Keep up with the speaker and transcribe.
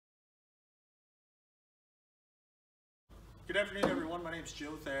Good afternoon, everyone. My name is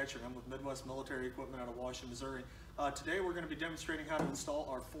Joe Thatcher. I'm with Midwest Military Equipment out of Washington, Missouri. Today we're going to be demonstrating how to install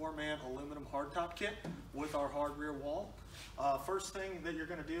our 4-man aluminum hardtop kit with our hard rear wall. First thing that you're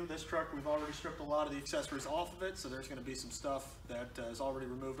going to do, this truck, we've already stripped a lot of the accessories off of it, so there's going to be some stuff that is already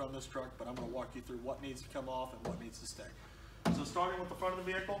removed on this truck, but I'm going to walk you through what needs to come off and what needs to stay. So starting with the front of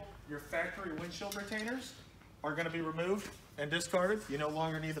the vehicle, your factory windshield retainers are going to be removed and discarded. You no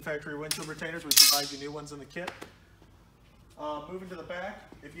longer need the factory windshield retainers. We provide you new ones in the kit. Moving to the back,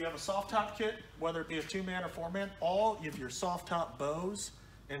 if you have a soft top kit, whether it be a 2-man or 4-man, all of your soft top bows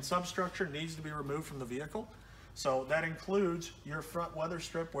and substructure needs to be removed from the vehicle. So that includes your front weather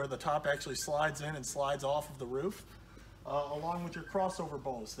strip where the top actually slides in and slides off of the roof, along with your crossover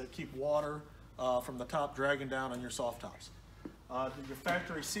bows that keep water from the top dragging down on your soft tops. Your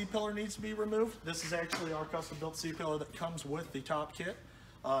factory C-pillar needs to be removed. This is actually our custom built C-pillar that comes with the top kit.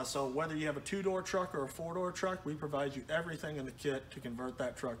 So whether you have a 2-door truck or a 4-door truck, we provide you everything in the kit to convert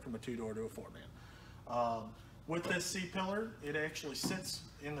that truck from a 2-door to a 4-man. With this C-pillar, it actually sits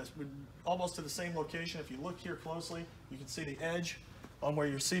in this almost to the same location. If you look here closely, you can see the edge on where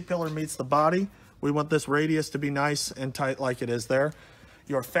your C-pillar meets the body. We want this radius to be nice and tight like it is there.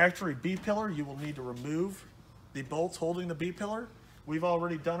 Your factory B-pillar, you will need to remove the bolts holding the B-pillar. We've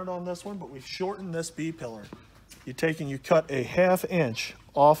already done it on this one, but we've shortened this B-pillar. You take and you cut a 1/2 inch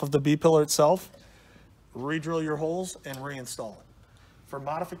off of the B-pillar itself, re-drill your holes, and reinstall it. For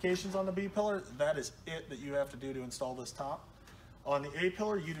modifications on the B-pillar, that is it that you have to do to install this top. On the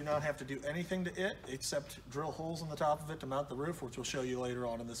A-pillar, you do not have to do anything to it except drill holes in the top of it to mount the roof, which we'll show you later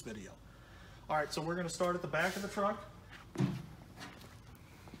on in this video. All right, so we're going to start at the back of the truck.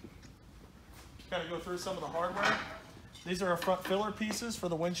 Got to go through some of the hardware. These are our front filler pieces for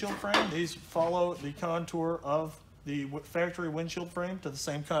the windshield frame. These follow the contour of the factory windshield frame to the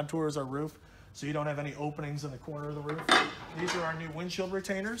same contour as our roof, so you don't have any openings in the corner of the roof. These are our new windshield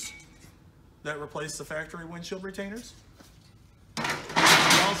retainers that replace the factory windshield retainers. We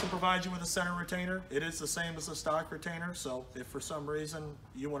also provide you with a center retainer. It is the same as the stock retainer, so if for some reason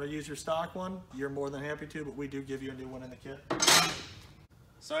you want to use your stock one, you're more than happy to, but we do give you a new one in the kit.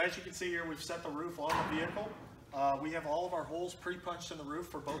 So as you can see here, we've set the roof on the vehicle. We have all of our holes pre-punched in the roof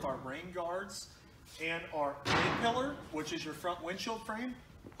for both our rain guards and our A-pillar, which is your front windshield frame.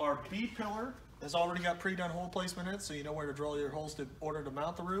 Our B-pillar has already got pre-done hole placement in it, so you know where to drill your holes in order to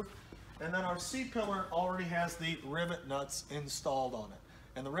mount the roof. And then our C-pillar already has the rivet nuts installed on it.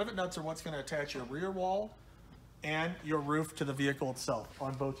 And the rivet nuts are what's going to attach your rear wall and your roof to the vehicle itself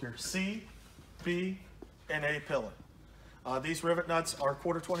on both your C, B, and A-pillar. These rivet nuts are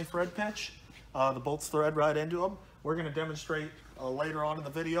 1/4-20 thread pitch. The bolts thread right into them. We're going to demonstrate later on in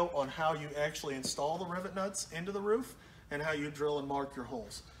the video on how you actually install the rivet nuts into the roof and how you drill and mark your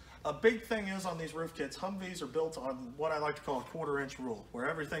holes. A big thing is on these roof kits, Humvees are built on what I like to call a 1/4 inch rule, where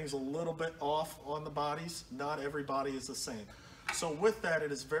everything's a little bit off on the bodies. Not every body is the same. So with that,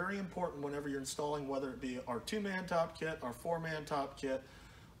 it is very important whenever you're installing, whether it be our 2-man top kit, our 4-man top kit,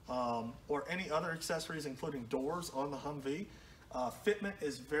 or any other accessories including doors on the Humvee. Fitment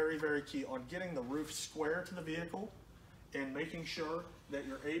is very, very key on getting the roof square to the vehicle and making sure that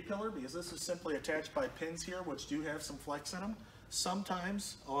your A-pillar, because this is simply attached by pins here, which do have some flex in them.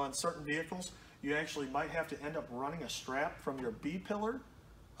 Sometimes on certain vehicles, you actually might have to end up running a strap from your B-pillar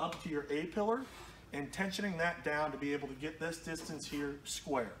up to your A-pillar and tensioning that down to be able to get this distance here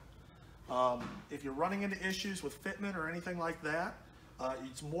square. If you're running into issues with fitment or anything like that,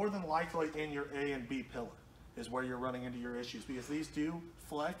 it's more than likely in your A and B pillar is where you're running into your issues, because these do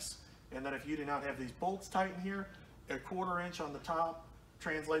flex, and that if you do not have these bolts tight in here, a 1/4 inch on the top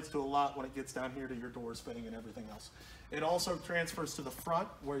translates to a lot when it gets down here to your doors fitting and everything else. It also transfers to the front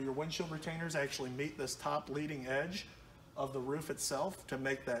where your windshield retainers actually meet this top leading edge of the roof itself to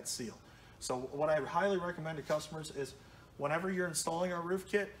make that seal. So what I highly recommend to customers is whenever you're installing our roof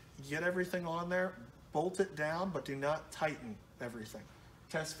kit, get everything on there, bolt it down, but do not tighten everything.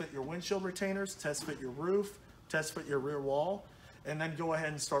 Test fit your windshield retainers, test fit your roof, test fit your rear wall, and then go ahead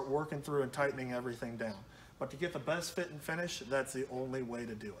and start working through and tightening everything down. But to get the best fit and finish, that's the only way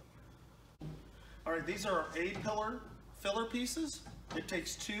to do it. All right, these are our A-pillar filler pieces. It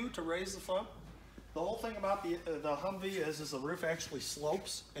takes 2 to raise the front. The whole thing about the Humvee is the roof actually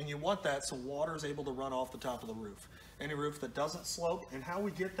slopes, and you want that so water is able to run off the top of the roof. Any roof that doesn't slope, and how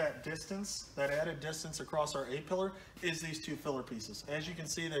we get that distance, that added distance across our A-pillar, is these 2 filler pieces. As you can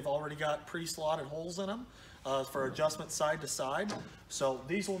see, they've already got pre-slotted holes in them for adjustment side to side. So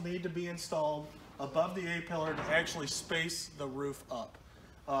these will need to be installed above the A-pillar to actually space the roof up.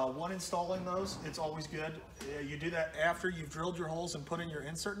 When installing those, it's always good. You do that after you've drilled your holes and put in your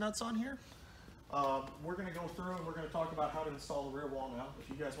insert nuts on here. We're going to go through and we're going to talk about how to install the rear wall now. If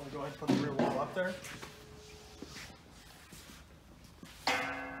you guys want to go ahead and put the rear wall up there.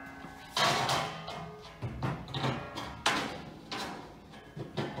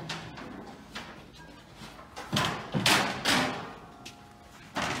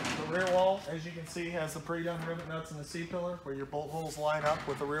 The rear wall, as you can see, has the pre-done rivet nuts in the C-pillar where your bolt holes line up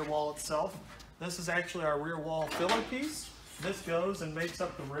with the rear wall itself. This is actually our rear wall filler piece. This goes and makes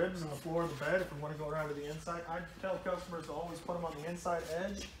up the ribs and the floor of the bed if we want to go around to the inside. I tell customers to always put them on the inside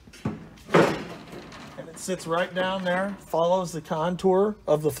edge. And it sits right down there, follows the contour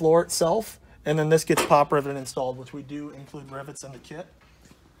of the floor itself, and then this gets pop riveted installed, which we do include rivets in the kit.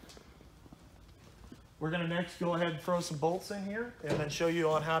 We're going to next go ahead and throw some bolts in here and then show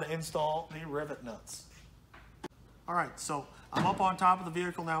you on how to install the rivet nuts. All right, so I'm up on top of the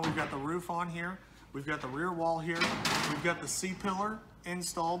vehicle now. We've got the roof on here. We've got the rear wall here. We've got the C-pillar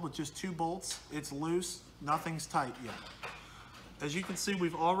installed with just 2 bolts. It's loose, nothing's tight yet. As you can see,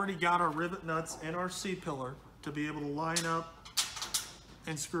 we've already got our rivet nuts in our C-pillar to be able to line up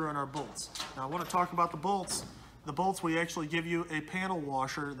and screw in our bolts. Now I want to talk about the bolts. The bolts, we actually give you a panel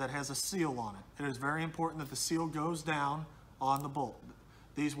washer that has a seal on it. It is very important that the seal goes down on the bolt.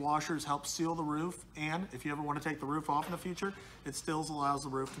 These washers help seal the roof, and if you ever want to take the roof off in the future, it still allows the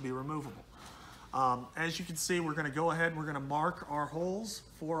roof to be removable. As you can see, we're going to go ahead and we're going to mark our holes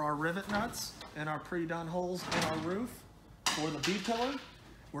for our rivet nuts and our pre-done holes in our roof. For the B-pillar,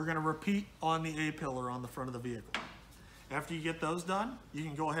 we're going to repeat on the A-pillar on the front of the vehicle. After you get those done, you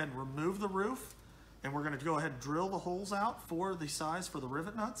can go ahead and remove the roof, and we're going to go ahead and drill the holes out for the size for the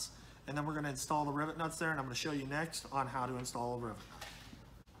rivet nuts, and then we're going to install the rivet nuts there, and I'm going to show you next on how to install a rivet nut.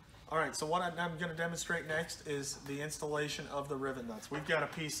 All right, so what I'm going to demonstrate next is the installation of the rivet nuts. We've got a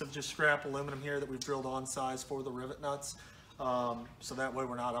piece of just scrap aluminum here that we've drilled on size for the rivet nuts. So that way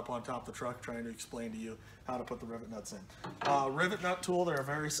we're not up on top of the truck trying to explain to you how to put the rivet nuts in. Rivet nut tool, they're a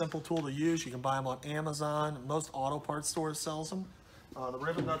very simple tool to use. You can buy them on Amazon. Most auto parts stores sells them. The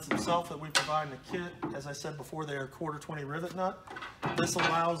rivet nuts themselves that we provide in the kit, as I said before, they are 1/4 rivet nut. This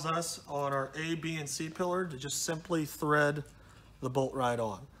allows us on our A, B, and C pillar to just simply thread the bolt right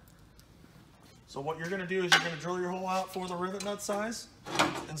on. So what you're going to do is you're going to drill your hole out for the rivet nut size,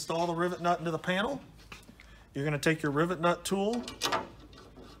 install the rivet nut into the panel. You're going to take your rivet nut tool,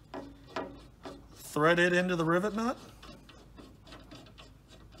 thread it into the rivet nut,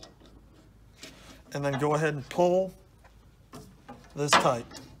 and then go ahead and pull this tight.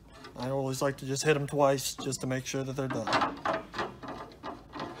 I always like to just hit them twice just to make sure that they're done.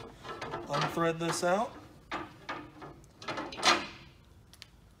 Unthread this out.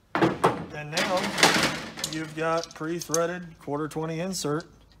 And now you've got pre-threaded 1/4 insert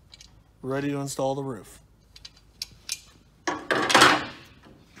ready to install the roof.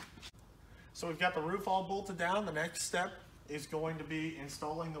 So we've got the roof all bolted down. The next step is going to be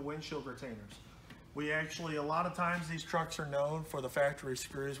installing the windshield retainers. We actually, a lot of times these trucks are known for the factory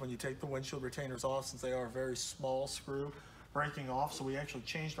screws when you take the windshield retainers off, since they are a very small screw breaking off. So we actually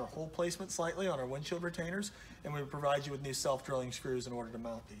changed our hole placement slightly on our windshield retainers, and we provide you with new self-drilling screws in order to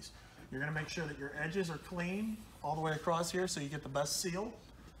mount these. You're going to make sure that your edges are clean all the way across here so you get the best seal.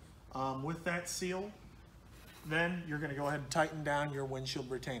 With that seal, then you're going to go ahead and tighten down your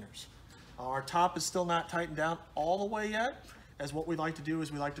windshield retainers. Our top is still not tightened down all the way yet, as what we like to do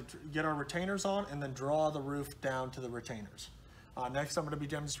is we like to get our retainers on and then draw the roof down to the retainers. Next, I'm going to be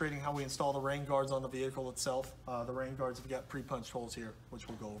demonstrating how we install the rain guards on the vehicle itself. The rain guards have got pre-punched holes here, which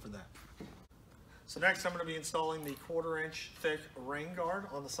we'll go over that. So next I'm going to be installing the 1/4 inch thick rain guard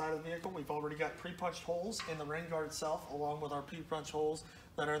on the side of the vehicle. We've already got pre-punched holes in the rain guard itself, along with our pre-punched holes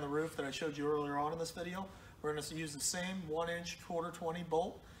that are in the roof that I showed you earlier on in this video. We're going to use the same 1 inch 1/4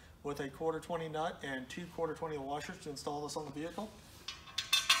 bolt with a 1/4 nut and 2 1/4 washers to install this on the vehicle.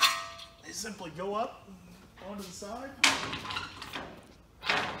 They simply go up onto the side,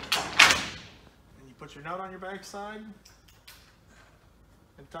 and you put your nut on your back side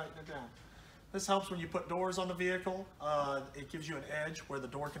and tighten it down. This helps when you put doors on the vehicle. It gives you an edge where the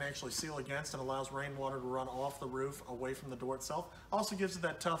door can actually seal against and allows rainwater to run off the roof away from the door itself. Also gives it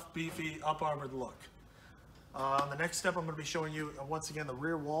that tough, beefy, up-armored look. The next step I'm going to be showing you, once again, the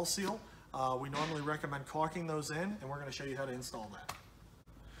rear wall seal. We normally recommend caulking those in, and we're going to show you how to install that.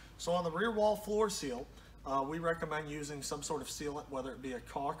 So on the rear wall floor seal, we recommend using some sort of sealant, whether it be a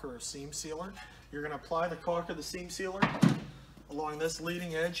caulk or a seam sealer. You're going to apply the caulk or the seam sealer along this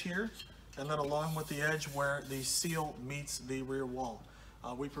leading edge here, and then along with the edge where the seal meets the rear wall.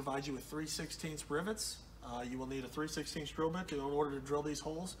 We provide you with 3/16 rivets. You will need a 3/16 drill bit in order to drill these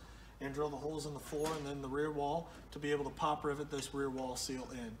holes and drill the holes in the floor and then the rear wall to be able to pop rivet this rear wall seal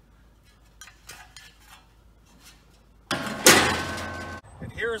in.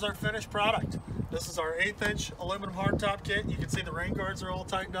 And here is our finished product. This is our 1/8 inch aluminum hardtop kit. You can see the rain guards are all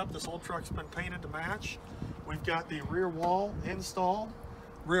tightened up. This whole truck's been painted to match. We've got the rear wall installed,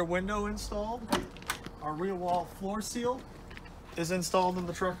 rear window installed. Our rear wall floor seal is installed in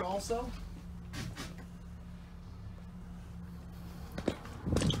the truck also.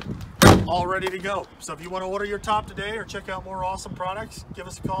 All ready to go. So if you want to order your top today or check out more awesome products, give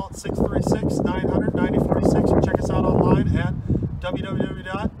us a call at 636-900-9046 or check us out online at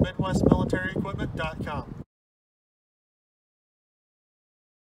www.midwestmilitary.equipment.com.